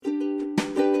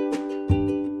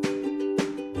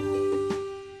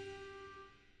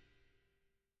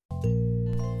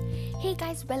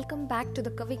guys, welcome back to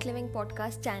the Kavik Living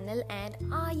podcast channel. And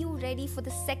are you ready for the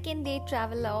second day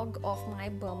travelogue of my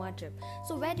Burma trip?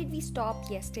 So where did we stop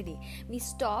yesterday? We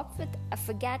stopped with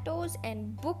affogatos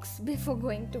and books before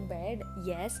going to bed.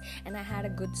 Yes, and I had a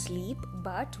good sleep,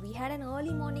 but we had an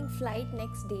early morning flight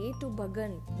next day to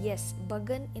Bagan. Yes,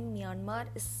 Bagan in Myanmar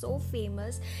is so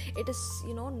famous. It is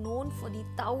known for the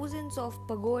thousands of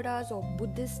pagodas or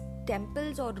Buddhist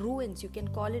temples or ruins. You can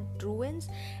call it ruins.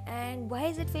 And why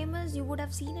is it famous? You would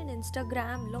have seen in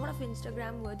Instagram, lot of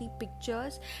Instagram worthy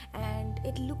pictures, and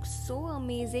it looks so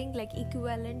amazing, like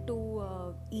equivalent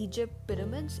to Egypt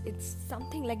pyramids. It's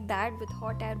something like that with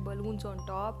hot air balloons on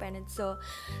top, and it's a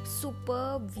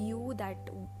superb view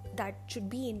that should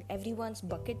be in everyone's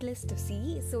bucket list to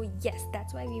see. So yes,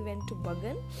 that's why we went to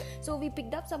Bagan. So we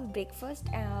picked up some breakfast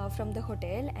from the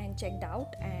hotel and checked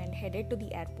out and headed to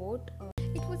the airport.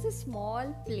 It was a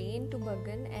small plane to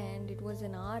Bagan, and it was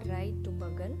an hour ride to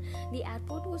Bagan. The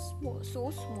airport was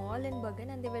so small in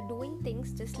Bagan, and they were doing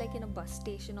things just like in a bus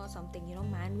station or something,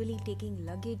 manually taking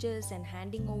luggages and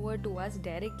handing over to us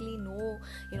directly. No,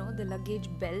 the luggage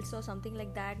belts or something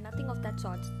like that. Nothing of that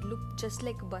sort. It looked just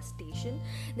like a bus station.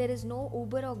 There is no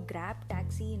Uber or Grab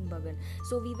taxi in Bagan.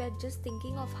 So we were just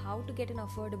thinking of how to get an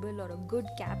affordable or a good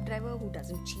cab driver who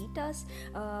doesn't cheat us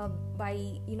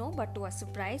but to our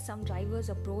surprise, some drivers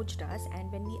approached us,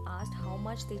 and when we asked how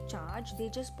much they charge, they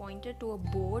just pointed to a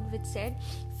board which said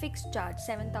fixed charge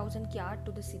 7,000 kyat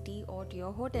to the city or to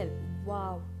your hotel.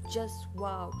 Wow, just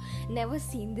wow. Never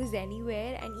seen this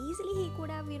anywhere, and easily he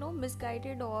could have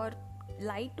misguided or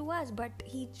lied to us, but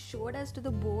he showed us to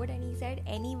the board and he said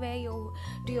anywhere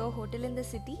to your hotel in the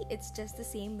city, it's just the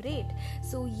same rate.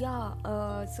 So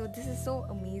so this is so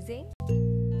amazing.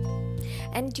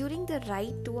 And during the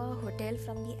ride to our hotel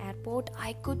from the airport,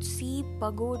 I could see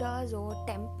pagodas or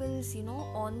temples,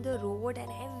 on the road, and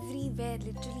everywhere,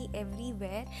 literally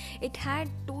everywhere. It had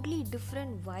totally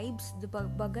different vibes, the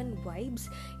Bagan vibes.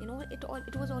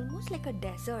 It was almost like a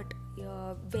desert,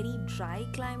 very dry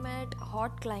climate,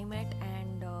 hot climate,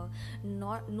 and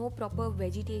no proper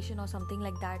vegetation or something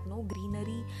like that, no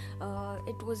greenery.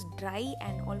 It was dry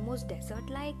and almost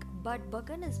desert-like. But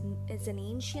Bagan is an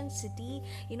ancient city,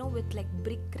 with like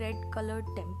brick red colored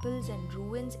temples and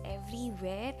ruins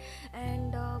everywhere.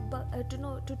 And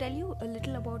to tell you a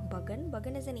little about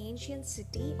Bagan is an ancient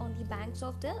city on the banks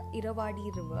of the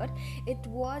Irrawaddy river. It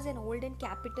was an olden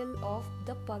capital of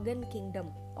the Pagan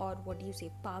kingdom, or what do you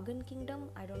say, Pagan kingdom?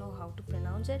 I don't know how to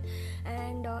pronounce it.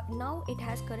 And now it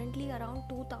has currently around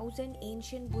 2,000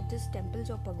 ancient Buddhist temples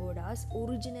or pagodas.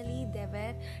 Originally there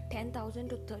were 10,000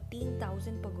 to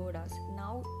 13,000 pagodas.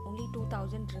 Now only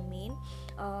 2,000 remain.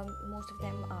 Most of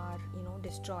them are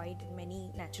destroyed in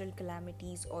many natural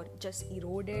calamities or just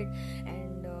eroded.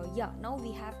 And now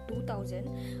we have 2,000.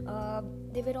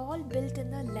 They were all built in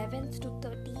the 11th to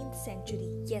 13th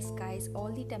century. Yes guys,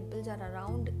 all the temples are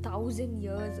around 1,000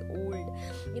 years old.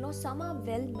 Some are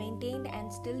well maintained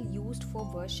and still used for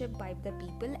worship by the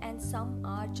people, and some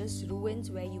are just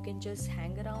ruins where you can just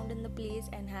hang around in the place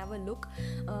and have a look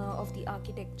of the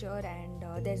architecture.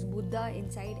 And there's Buddha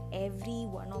inside every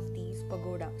one of these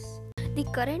pagodas. The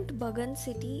current Bagan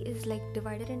city is like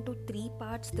divided into three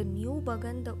parts: the new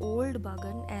Bagan, the old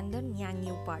Bagan, and the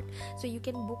Nyangyu part. So you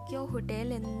can book your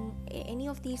hotel in any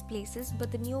of these places, but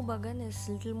the new Bagan is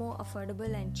a little more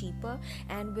affordable and cheaper,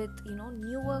 and with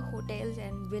newer hotels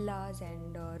and villas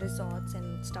and resorts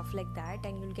and stuff like that,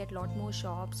 and you'll get a lot more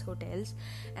shops, hotels.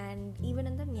 And even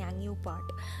in the Nyangyu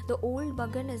part, the old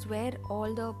Bagan is where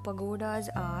all the pagodas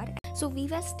are. So we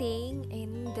were staying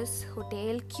in this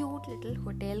hotel, cute little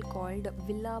hotel called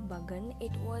Villa Bagan.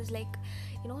 It was like,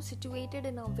 situated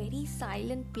in a very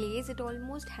silent place. It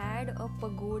almost had a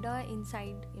pagoda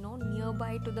inside,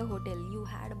 nearby to the hotel. You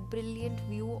had a brilliant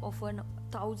view of a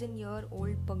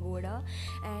 1,000-year-old pagoda,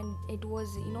 and it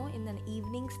was, in the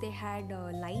evenings they had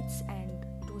lights, and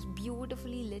it was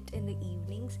beautifully lit in the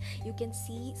evenings. You can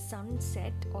see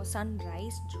sunset or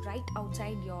sunrise right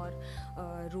outside your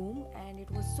room, and it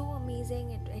was so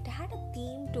amazing. It had a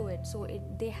theme to it. So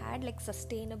they had like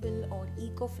sustainable or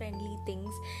eco-friendly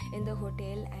things in the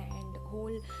hotel, and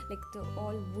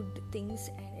all wood things,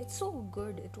 and it's so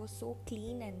good. It was so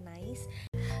clean and nice.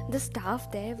 The staff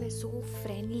there were so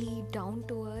friendly, down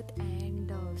to earth,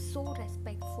 and so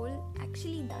respectful.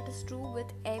 Actually, that is true with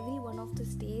every one of the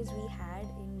stays we had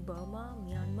in Burma,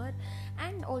 Myanmar,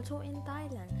 and also in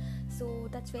Thailand. So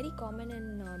that's very common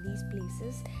in these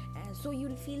places. So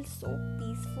you'll feel so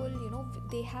peaceful.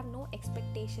 They have no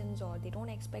expectations, or they don't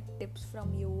expect tips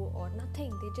from you or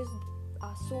nothing. They just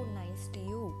are so nice to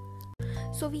you.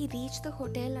 So we reached the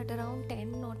hotel at around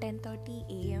 10 or 10:30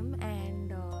 a.m.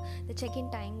 and the check-in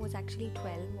time was actually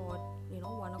 12 or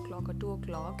 1 o'clock or 2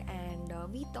 o'clock, and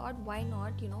we thought, why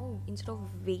not, instead of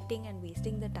waiting and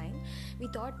wasting the time, we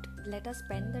thought let us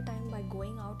spend the time by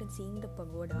going out and seeing the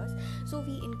pagodas. So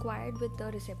we inquired with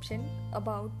the reception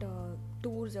about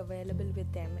tours available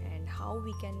with them and how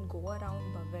we can go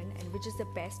around Bagan and which is the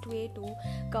best way to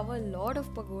cover a lot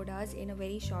of pagodas in a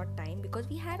very short time, because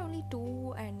we had only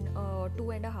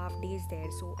 2.5 days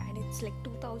there. So, and it's like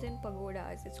 2,000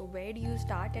 pagodas. So where do you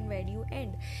start and where do you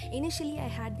end? Initially I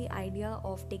had the idea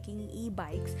of taking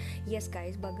e-bikes. Yes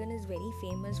guys, Bagan is very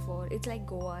famous for, it's like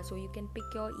Goa, so you can pick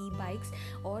your e-bikes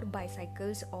or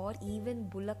bicycles or even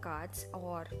bullock carts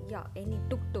or any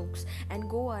tuk-tuks and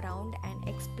go around and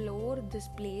explore this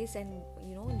place and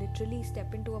literally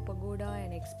step into a pagoda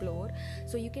and explore.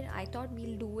 So I thought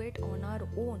we'll do it on our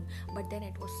own, but then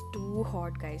it was too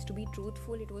hot, guys. To be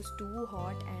truthful, it was too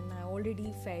hot and I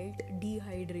already felt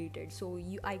dehydrated, so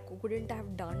I couldn't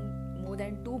have done more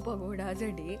than 2 pagodas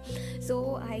a day.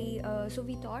 So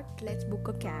we thought, let's book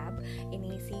a cab, an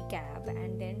AC cab,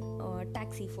 and then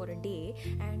taxi for a day,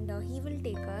 and he will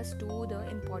take us to the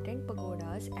important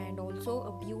pagodas and also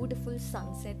a beautiful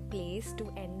sunset place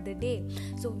to end the day.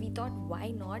 So we thought,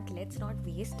 why not, let's not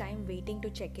waste time waiting to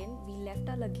check in. We left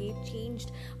our luggage,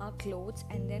 changed our clothes,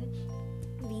 and then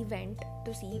we went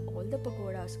to see all the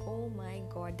pagodas. Oh my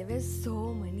god, there were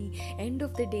so many. End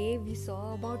of the day, we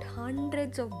saw about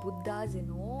hundreds of Buddhas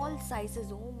in all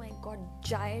sizes. Oh my god,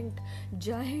 giant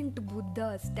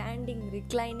Buddhas, standing,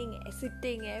 reclining,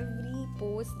 sitting, every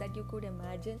pose that you could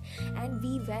imagine. And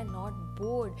we were not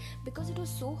bored because it was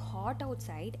so hot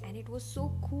outside and it was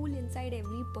so cool inside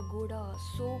every pagoda.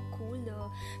 So cool. The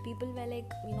people were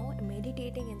like,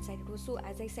 meditating inside. It was so,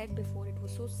 as I said before, it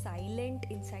was so silent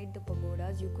inside the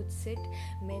pagodas. You could sit,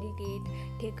 meditate,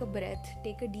 take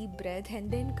a deep breath,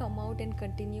 and then come out and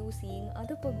continue seeing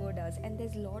other pagodas. And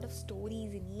there's a lot of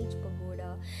stories in each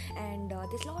pagoda, and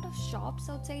there's a lot of shops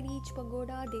outside each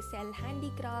pagoda. They sell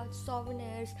handicrafts,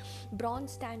 souvenirs,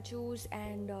 bronze statues,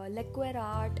 and lacquer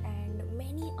art, and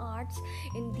many arts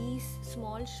in these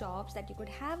small shops that you could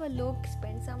have a look,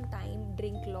 spend some time,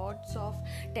 drink lots of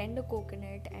tender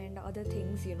coconut and other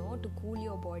things, to cool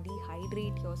your body,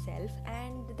 hydrate yourself.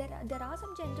 And there are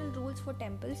some general rules for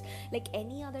temples, like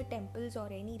any other temples or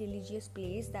any religious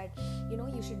place, that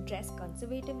you should dress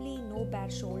conservatively, no bare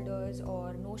shoulders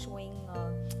or no showing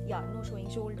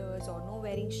shoulders, or no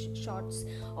wearing shorts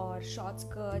or short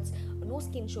skirts, no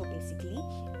skin show, basically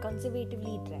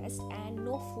conservatively dressed, and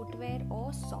no footwear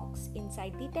or socks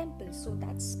inside the temple. So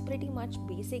that's pretty much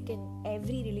basic in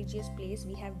every religious place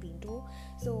we have been to.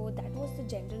 So that was the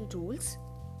general rules.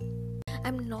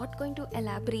 I'm not going to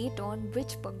elaborate on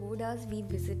which pagodas we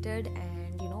visited and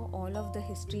all of the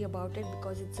history about it,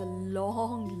 because it's a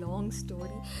long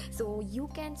story. So you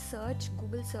can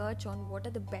Google search on what are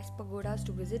the best pagodas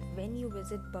to visit when you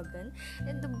visit Bagan.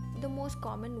 And the most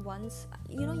common ones,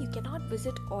 you cannot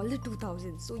visit all the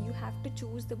 2,000, so you have to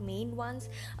choose the main ones,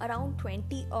 around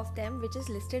 20 of them, which is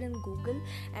listed in Google,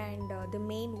 and the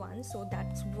main ones. So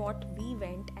that's what we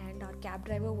went, and our cab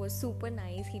driver was super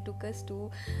nice. He took us to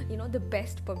the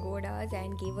best pagodas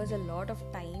and gave us a lot of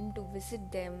time to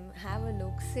visit them, have a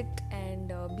look, sit and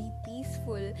be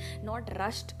peaceful, not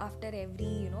rushed after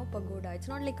every pagoda. It's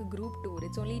not like a group tour,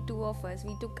 it's only 2 of us.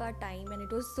 We took our time and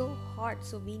it was so hot,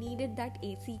 so we needed that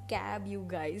AC cab, you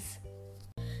guys.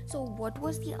 So what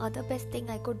was the other best thing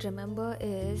I could remember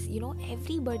is,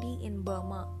 everybody in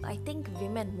Burma, I think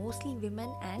women, mostly women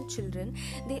and children,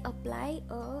 they apply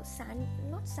a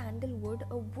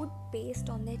wood paste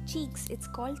on their cheeks. It's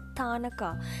called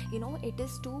Thanaka. It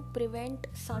is to prevent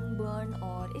sunburn,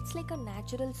 or it's like a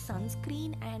natural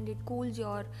sunscreen, and it cools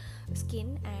your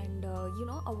skin and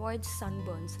avoids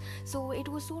sunburns. So it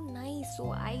was so nice,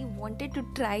 so I wanted to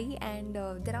try. And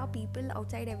there are people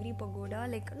outside every pagoda,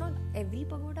 like not every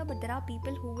pagoda, but there are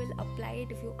people who will apply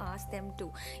it if you ask them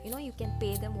to. You can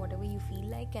pay them whatever you feel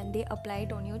like, and they apply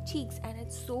it on your cheeks, and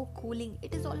it's so cooling.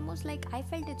 It is almost like, I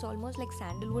felt it's almost like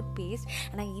sandalwood paste,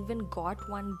 and I even got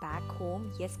one back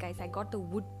home. Yes guys, I got the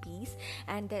wood piece,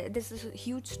 and this is a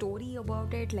huge story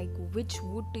about it, like which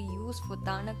wood to use for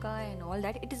Thanaka and all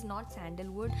that. It is not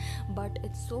sandalwood, but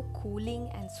it's so cooling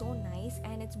and so nice,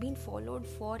 and it's been followed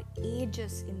for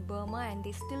ages in Burma, and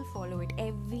they still follow it.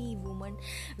 Every woman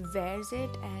wears it,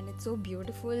 and it's so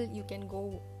beautiful. You can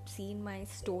go see in my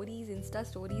Insta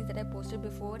stories that I posted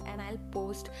before, and I'll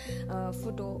post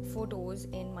photos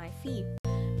in my feed.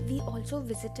 we also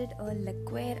visited a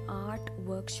lacquer art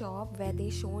workshop where they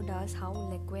showed us how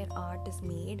lacquer art is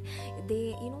made.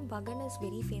 Bagan is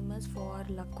very famous for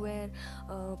lacquer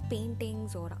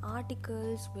paintings or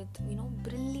articles with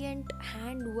brilliant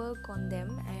handwork on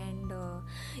them, and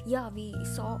we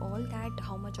saw all that,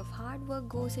 how much of hard work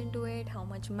goes into it, how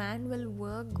much manual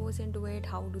work goes into it,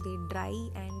 how do they dry,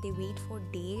 and they wait for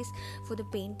days for the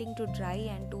painting to dry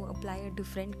and to apply a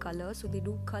different color. So they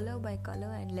do color by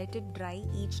color and let it dry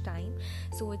each time.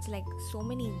 So it's like so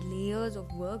many layers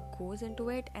of work goes into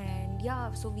it, and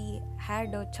so we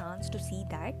had a chance to see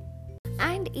that.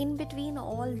 And in between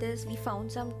all this, we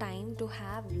found some time to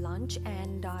have lunch,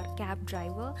 and our cab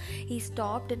driver, he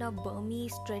stopped in a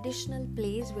Burmese traditional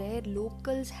place where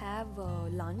locals have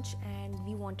lunch, and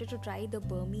we wanted to try the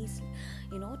Burmese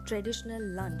traditional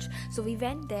lunch. So we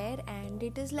went there, and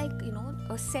it is like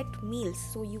a set meals,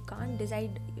 so you can't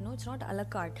decide, it's not a la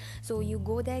carte. So you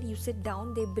go there, you sit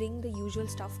down, they bring the usual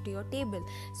stuff to your table.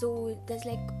 So there's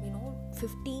like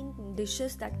 15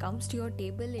 dishes that comes to your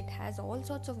table. It has all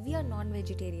sorts of, we are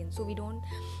non-vegetarian, so we don't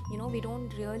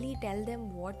really tell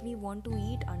them what we want to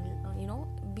eat,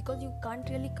 because you can't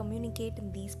really communicate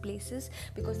in these places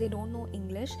because they don't know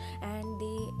English. And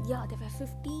there were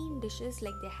 15 dishes,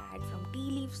 like they had from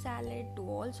tea leaf salad to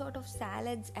all sort of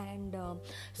salads and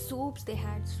soups. They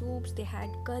had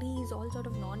curries, all sort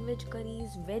of non-veg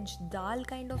curries, veg dal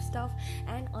kind of stuff,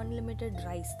 and unlimited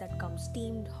rice that comes,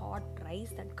 steamed hot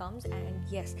rice that comes. And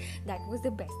yes, that was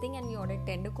the best thing. And we ordered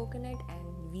tender coconut, and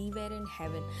we were in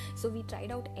heaven. So we tried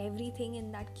out everything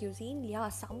in that cuisine.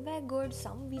 Some were good,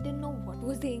 some we didn't know what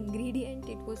was the ingredient.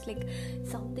 It was like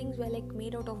some things were like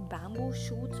made out of bamboo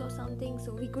shoots or something,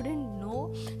 so we couldn't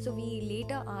know. So we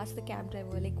later asked the cab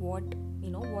driver like what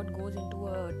goes into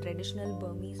a traditional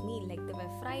Burmese meal. Like there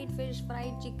were fried fish,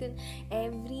 fried chicken,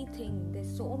 everything.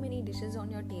 There's so many dishes on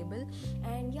your table,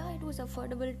 and it was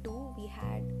affordable too.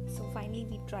 So finally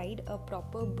we tried a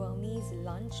proper Burmese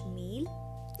lunch meal.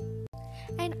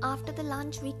 And after the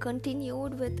lunch, we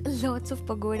continued with lots of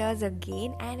pagodas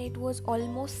again, and it was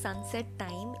almost sunset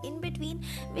time. In between,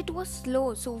 it was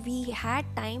slow, so we had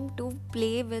time to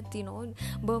play with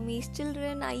Burmese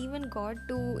children. I even got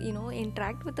to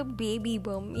interact with a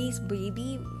Burmese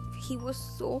baby. He was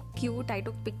so cute. I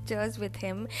took pictures with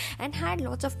him and had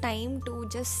lots of time to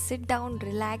just sit down,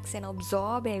 relax, and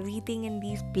absorb everything in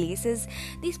these places.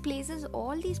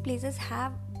 All these places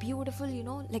have beautiful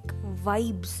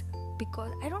vibes.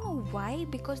 Because I don't know why,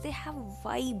 because they have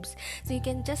vibes, so you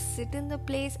can just sit in the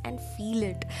place and feel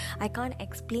it. I can't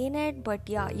explain it, but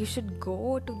you should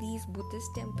go to these Buddhist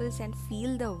temples and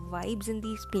feel the vibes in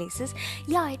these places.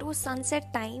 It was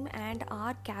sunset time, and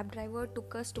our cab driver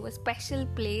took us to a special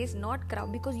place, not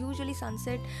crowd, because usually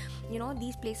sunset,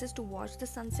 these places to watch the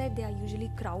sunset, they are usually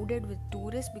crowded with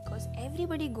tourists, because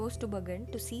everybody goes to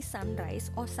Bagan to see sunrise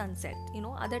or sunset.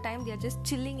 Other time they are just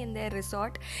chilling in their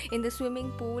resort in the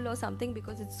swimming pool or something,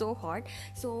 because it's so hot.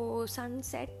 So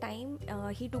sunset time,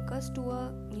 he took us to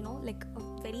a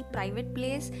a very private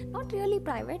place, not really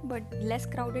private but less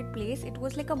crowded place. It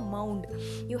was like a mound.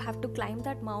 You have to climb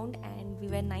that mound, and we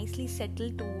were nicely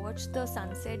settled to watch the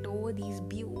sunset over these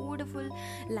beautiful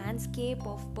landscape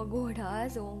of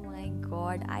pagodas. Oh my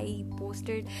god, I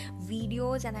posted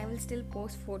videos and I will still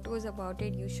post photos about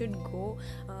it. You should go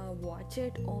watch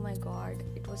it. Oh my god,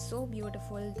 it was so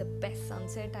beautiful, the best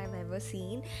sunset I've ever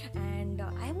seen. And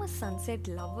I'm a sunset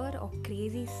lover or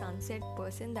crazy sunset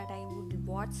person, that I would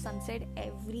watch sunset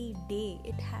every day.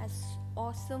 It has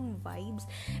awesome vibes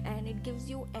and it gives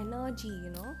you energy.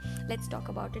 Let's talk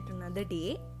about it another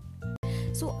day.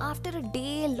 So after a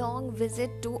day-long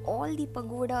visit to all the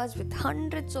pagodas with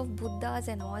hundreds of Buddhas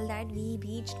and all that, we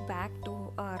reached back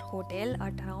to our hotel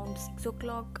at around 6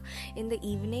 o'clock in the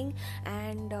evening,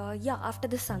 and after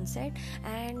the sunset,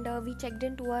 and we checked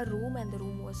into our room, and the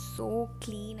room was so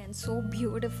clean and so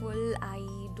beautiful. I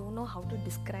don't know how to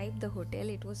describe the hotel.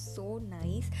 It was so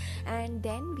nice. And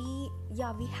then we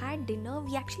had dinner.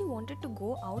 We actually wanted to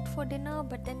go out for dinner,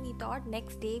 but then we thought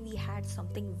next day we had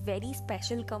something very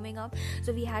special coming up,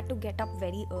 so we had to get up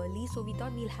very early. So we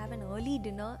thought we'll have an early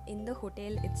dinner in the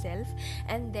hotel itself,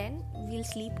 and then we'll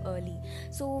sleep early.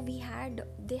 So they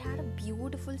had a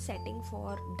beautiful setting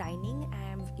for dining,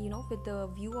 and with the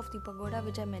view of the pagoda,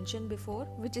 which I mentioned before,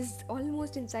 which is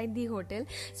almost inside the hotel.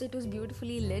 So it was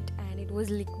beautifully lit, and it was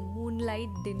like moonlight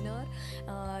dinner.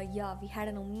 We had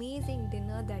an amazing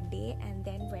dinner that day, and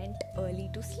then went early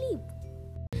to sleep.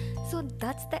 So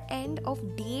that's the end of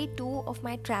day 2 of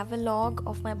my travelogue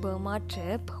of my Burma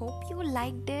trip. Hope you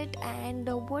liked it, and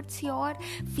what's your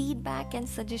feedback and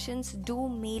suggestions? Do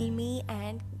mail me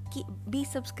and be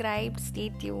subscribed, stay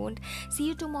tuned. See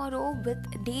you tomorrow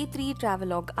with day 3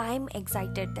 travelogue. I'm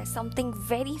excited. There's something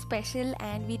very special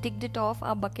and we ticked it off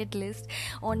our bucket list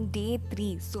on day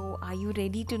 3. So are you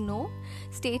ready to know?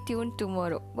 Stay tuned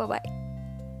tomorrow. Bye bye.